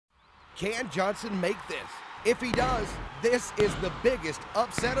Can Johnson make this? If he does, this is the biggest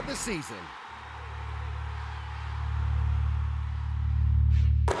upset of the season.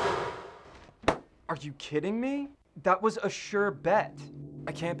 Are you kidding me? That was a sure bet.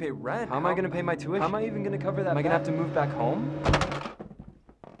 I can't pay rent. How am I gonna pay my tuition? How am I even gonna cover that? Am I gonna have to move back home?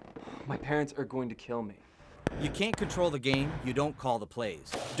 My parents are going to kill me. You can't control the game, you don't call the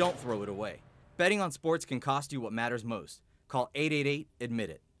plays. Don't throw it away. Betting on sports can cost you what matters most. Call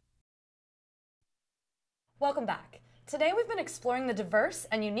 888-ADMIT-IT. Welcome back. Today we've been exploring the diverse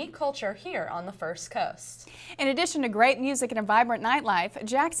and unique culture here on the First Coast. In addition to great music and a vibrant nightlife,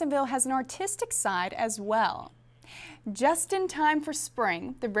 Jacksonville has an artistic side as well. Just in time for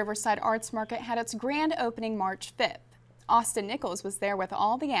spring, the Riverside Arts Market had its grand opening March 5th. Austin Nichols was there with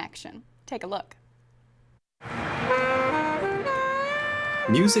all the action. Take a look.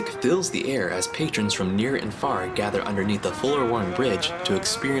 Music fills the air as patrons from near and far gather underneath the Fuller One Bridge to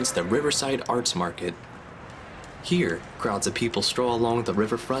experience the Riverside Arts Market. Here, crowds of people stroll along the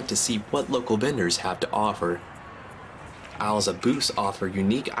riverfront to see what local vendors have to offer. Aisles of booths offer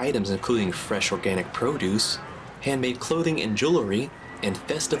unique items including fresh organic produce, handmade clothing and jewelry, and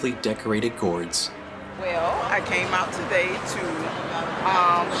festively decorated gourds. Well, I came out today to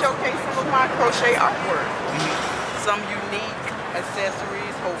showcase some of my crochet artwork. Some unique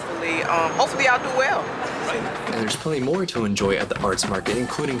accessories, hopefully I'll do well. And there's plenty more to enjoy at the Arts Market,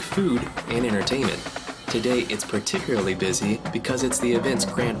 including food and entertainment. Today, it's particularly busy because it's the event's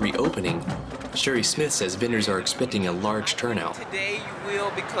grand reopening. Sherry Smith says vendors are expecting a large turnout. Today you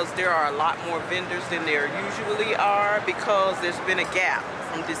will, because there are a lot more vendors than there usually are, because there's been a gap.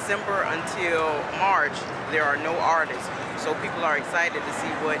 From December until March, there are no artists. So people are excited to see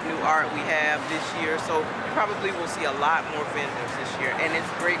what new art we have this year. So you probably will see a lot more vendors this year, and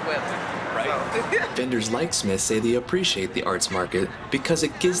it's great weather. Right. So. Vendors like Smith say they appreciate the arts market because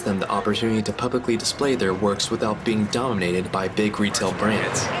it gives them the opportunity to publicly display their works without being dominated by big retail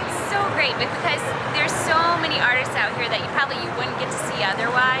brands. It's so great because there's so many artists out here that you wouldn't get to see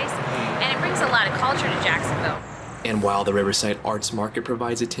otherwise, and it brings a lot of culture to Jacksonville. And while the Riverside Arts Market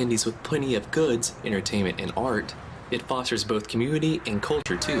provides attendees with plenty of goods, entertainment, and art, it fosters both community and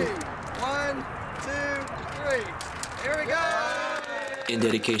culture too. 1, 2, 3. Here we go! In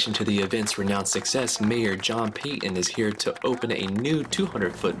dedication to the event's renowned success, Mayor John Payton is here to open a new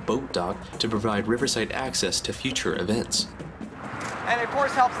 200-foot boat dock to provide Riverside access to future events. And of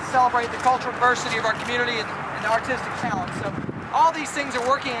course helps to celebrate the cultural diversity of our community and artistic talent. So all these things are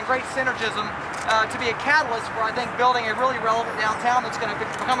working in great synergism to be a catalyst for, I think, building a really relevant downtown that's going to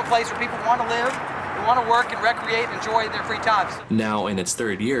become a place where people want to live, they want to work and recreate and enjoy their free times. Now in its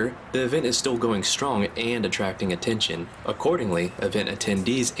third year, the event is still going strong and attracting attention. Accordingly, event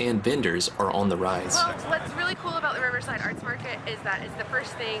attendees and vendors are on the rise. Well, what's really cool about the Riverside Arts Market is that it's the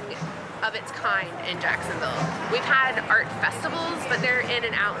first thing of its kind in Jacksonville. We've had art festivals, but they're in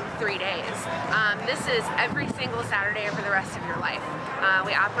and out in 3 days. This is every single Saturday for the rest of your life.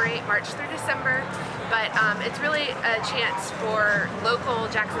 We operate March through December, but it's really a chance for local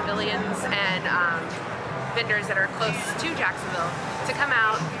Jacksonvillians and vendors that are close to Jacksonville to come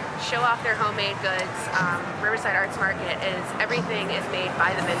out, show off their homemade goods. Riverside Arts Market everything is made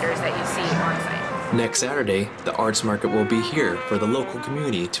by the vendors that you see on site. Next Saturday, the Arts Market will be here for the local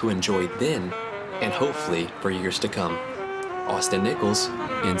community to enjoy then, and hopefully for years to come. Austin Nichols,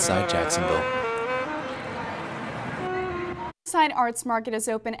 Inside Jacksonville. Riverside Arts Market is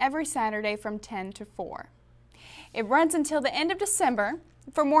open every Saturday from 10 to 4. It runs until the end of December.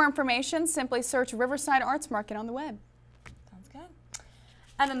 For more information, simply search Riverside Arts Market on the web. Sounds good.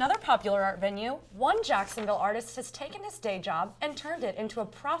 And another popular art venue, one Jacksonville artist has taken his day job and turned it into a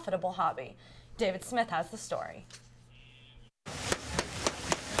profitable hobby. David Smith has the story.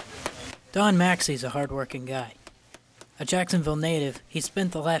 Don Maxey's a hard-working guy. A Jacksonville native, he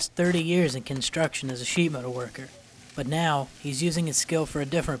spent the last 30 years in construction as a sheet metal worker, but now he's using his skill for a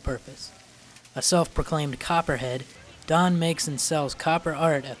different purpose. A self-proclaimed copperhead, Don makes and sells copper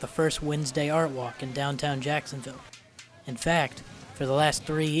art at the first Wednesday Art Walk in downtown Jacksonville. In fact, for the last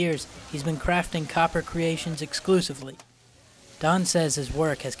 3 years, he's been crafting copper creations exclusively. Don says his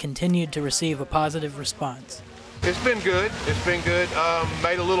work has continued to receive a positive response. It's been good. It's been good.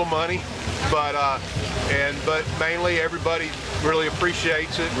 Made a little money, but mainly everybody really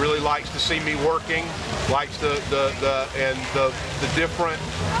appreciates it. Really likes to see me working. Likes the different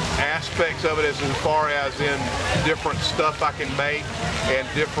aspects of it, as far as in different stuff I can make and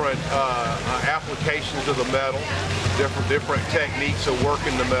different applications of the metal, different techniques of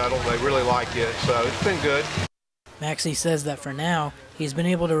working the metal. They really like it, so it's been good. Maxey says that for now, he's been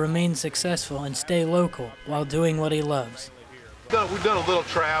able to remain successful and stay local while doing what he loves. We've done a little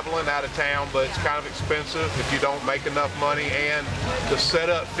traveling out of town, but it's kind of expensive if you don't make enough money, and the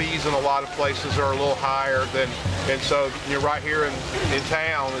setup fees in a lot of places are a little higher than, and so you're right here in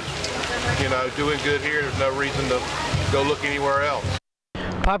town, it's, you know, doing good here. There's no reason to go look anywhere else.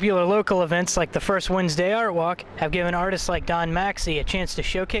 Popular local events like the First Wednesday Art Walk have given artists like Don Maxey a chance to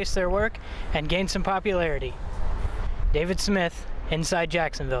showcase their work and gain some popularity. David Smith, Inside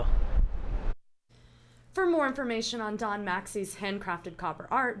Jacksonville. For more information on Don Maxey's handcrafted copper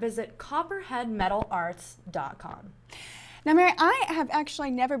art, visit copperheadmetalarts.com. Now, Mary, I have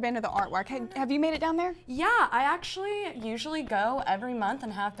actually never been to the artwork. Have you made it down there? Yeah, I actually usually go every month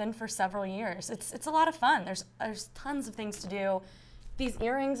and have been for several years. It's a lot of fun. There's tons of things to do. These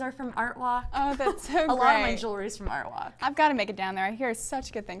earrings are from Art Walk. Oh, that's so great. A lot of my jewelry is from Art Walk. I've got to make it down there. I hear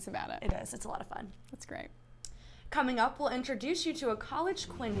such good things about it. It is. It's a lot of fun. That's great. Coming up, we'll introduce you to a college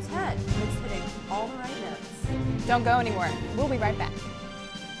quintet that's hitting all the right notes. Don't go anywhere. We'll be right back.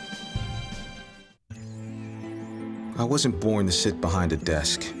 I wasn't born to sit behind a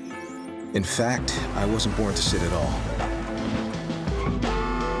desk. In fact, I wasn't born to sit at all.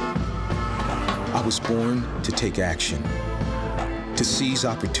 I was born to take action, to seize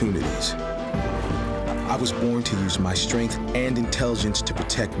opportunities. I was born to use my strength and intelligence to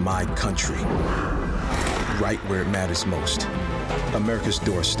protect my country. Right where it matters most, America's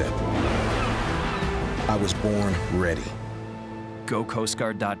doorstep. I was born ready.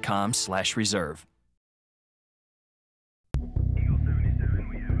 GoCoastGuard.com/reserve.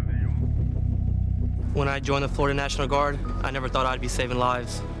 When I joined the Florida National Guard, I never thought I'd be saving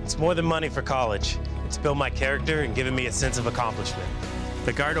lives. It's more than money for college. It's built my character and given me a sense of accomplishment.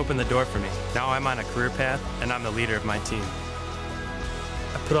 The Guard opened the door for me. Now I'm on a career path, and I'm the leader of my team.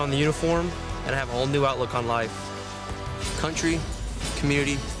 I put on the uniform, and I have a whole new outlook on life. Country,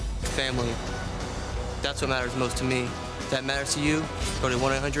 community, family. That's what matters most to me. If that matters to you, go to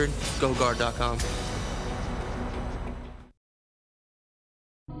 1-800-GO-GUARD.com.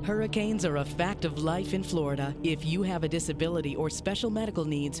 Hurricanes are a fact of life in Florida. If you have a disability or special medical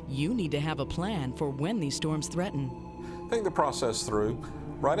needs, you need to have a plan for when these storms threaten. Think the process through,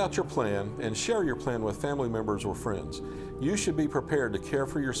 write out your plan, and share your plan with family members or friends. You should be prepared to care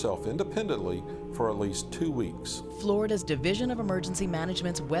for yourself independently for at least 2 weeks. Florida's Division of Emergency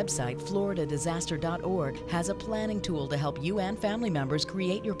Management's website, floridadisaster.org, has a planning tool to help you and family members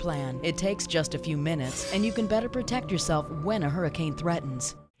create your plan. It takes just a few minutes, and you can better protect yourself when a hurricane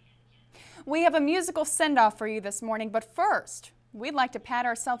threatens. We have a musical send-off for you this morning, but first, we'd like to pat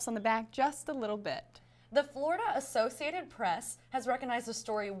ourselves on the back just a little bit. The Florida Associated Press has recognized a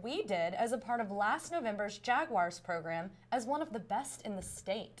story we did as a part of last November's Jaguars program as one of the best in the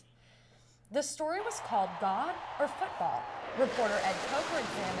state. The story was called God or Football. Reporter Ed Coker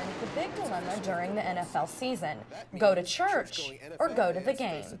examined the big dilemma during the NFL season. Go to church or go to the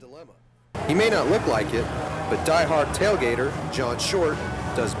game. He may not look like it, but die-hard tailgater John Short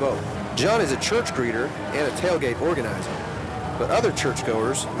does both. John is a church greeter and a tailgate organizer, but other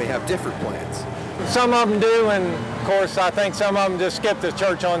churchgoers may have different plans. Some of them do, and of course I think some of them just skip to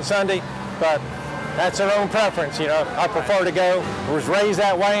church on Sunday, but that's their own preference, you know. I prefer to go. I was raised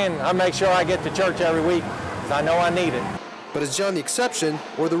that way, and I make sure I get to church every week because I know I need it. But is John the exception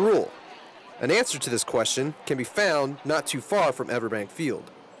or the rule? An answer to this question can be found not too far from Everbank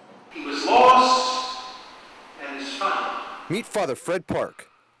Field. He was lost and is found. Meet Father Fred Park.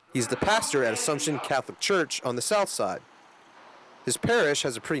 He's the pastor at Assumption Catholic Church on the south side. His parish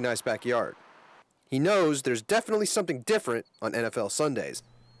has a pretty nice backyard. He knows there's definitely something different on NFL Sundays.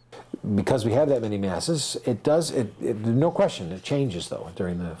 Because we have that many masses, no question, it changes though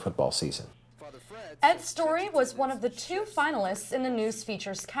during the football season. Ed's story was one of the 2 finalists in the news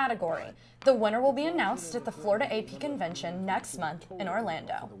features category. The winner will be announced at the Florida AP Convention next month in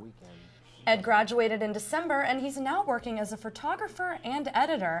Orlando. Ed graduated in December, and he's now working as a photographer and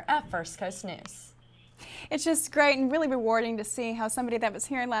editor at First Coast News. It's just great and really rewarding to see how somebody that was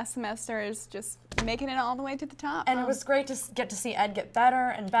here last semester is just making it all the way to the top. And it was great to get to see Ed get better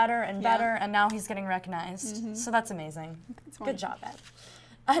and better and better, and now he's getting recognized. So that's amazing. Good job, Ed.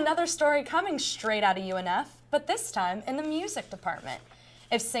 Another story coming straight out of UNF, but this time in the music department.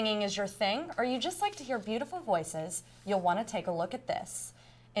 If singing is your thing, or you just like to hear beautiful voices, you'll want to take a look at this.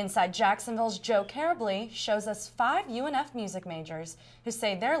 Inside Jacksonville's Joe Carably shows us 5 UNF music majors who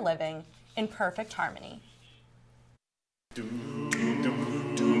say they're living in perfect harmony. Back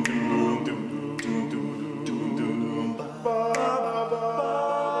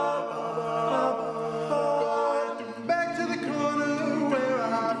to the corner where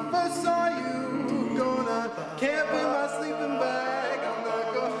I first saw you. Gonna camp in my sleeping bag. I'm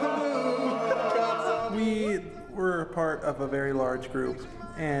not gonna move. We were a part part of a very large group,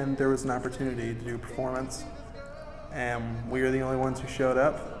 and there was an opportunity to do a performance, and we were the only ones who showed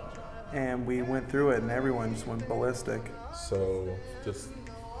up, and we went through it, and everyone just went ballistic. So just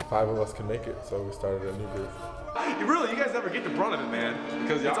 5 of us can make it, so we started a new group. You guys never get the brunt of it, man,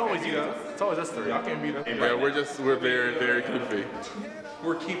 because it's always you. It's always us three. Y'all can't beat us. Yeah, we're very, very goofy.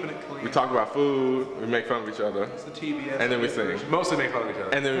 We're keeping it clean. We talk about food, we make fun of each other, It's the TBS. and then we sing. Mostly make fun of each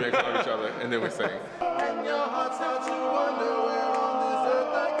other. And then we make fun of each other, and then we sing. And your heart starts to wonder where on this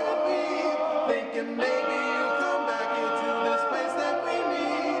earth I could be, thinking maybe you'll come back into this place that we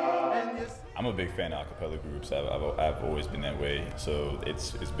need. And you I'm a big fan of a cappella groups. I've always been that way. So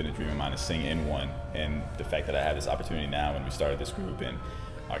it's been a dream of mine to sing in one. And the fact that I have this opportunity now when we started this group and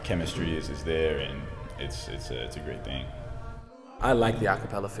our chemistry is there, and it's a great thing. I like the a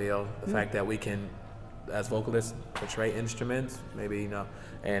cappella feel, the fact that we can, as vocalists, portray instruments, maybe,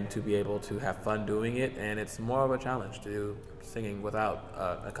 and to be able to have fun doing it, and it's more of a challenge to do singing without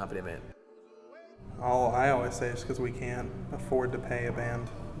accompaniment. All I always say is because we can't afford to pay a band,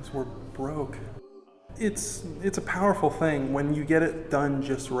 because we're broke. It's a powerful thing when you get it done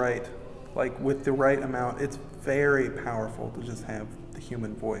just right, like with the right amount. It's very powerful to just have the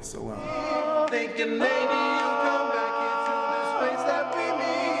human voice alone. thinking maybe you'll come back into this place that we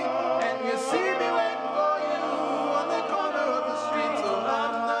meet, and you see me waiting for you on the corner of the street, so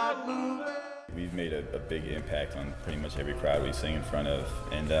I'm not moving. We've made a big impact on pretty much every crowd we sing in front of,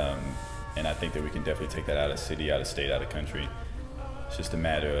 and I think that we can definitely take that out of city, out of state, out of country. It's just a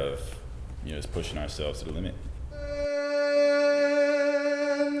matter of just pushing ourselves to the limit.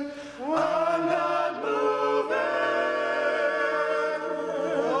 I'm not moving.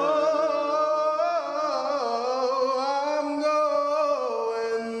 Oh, I'm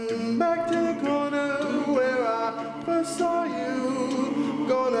going back to the corner where I first saw you.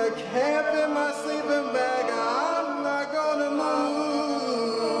 Gonna camp in my sleeping bag. I'm not gonna move.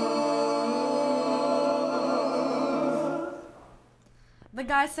 The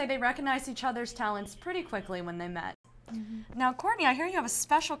guys say they recognized each other's talents pretty quickly when they met. Now, Courtney, I hear you have a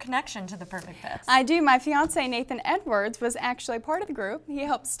special connection to the Perfect Fits. I do. My fiance, Nathan Edwards, was actually part of the group. He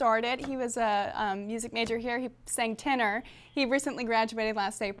helped start it. He was a music major here. He sang tenor. He recently graduated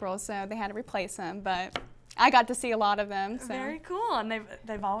last April, so they had to replace him, but I got to see a lot of them. So. Very cool, and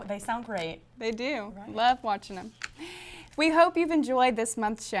they sound great. They do. Right. Love watching them. We hope you've enjoyed this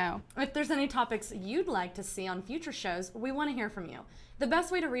month's show. If there's any topics you'd like to see on future shows, we want to hear from you. The best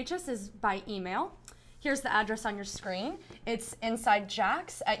way to reach us is by email. Here's the address on your screen. It's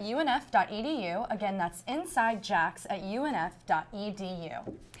insidejax@unf.edu. Again, that's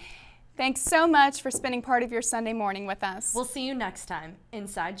insidejax@unf.edu. Thanks so much for spending part of your Sunday morning with us. We'll see you next time,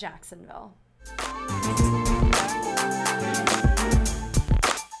 Inside Jacksonville.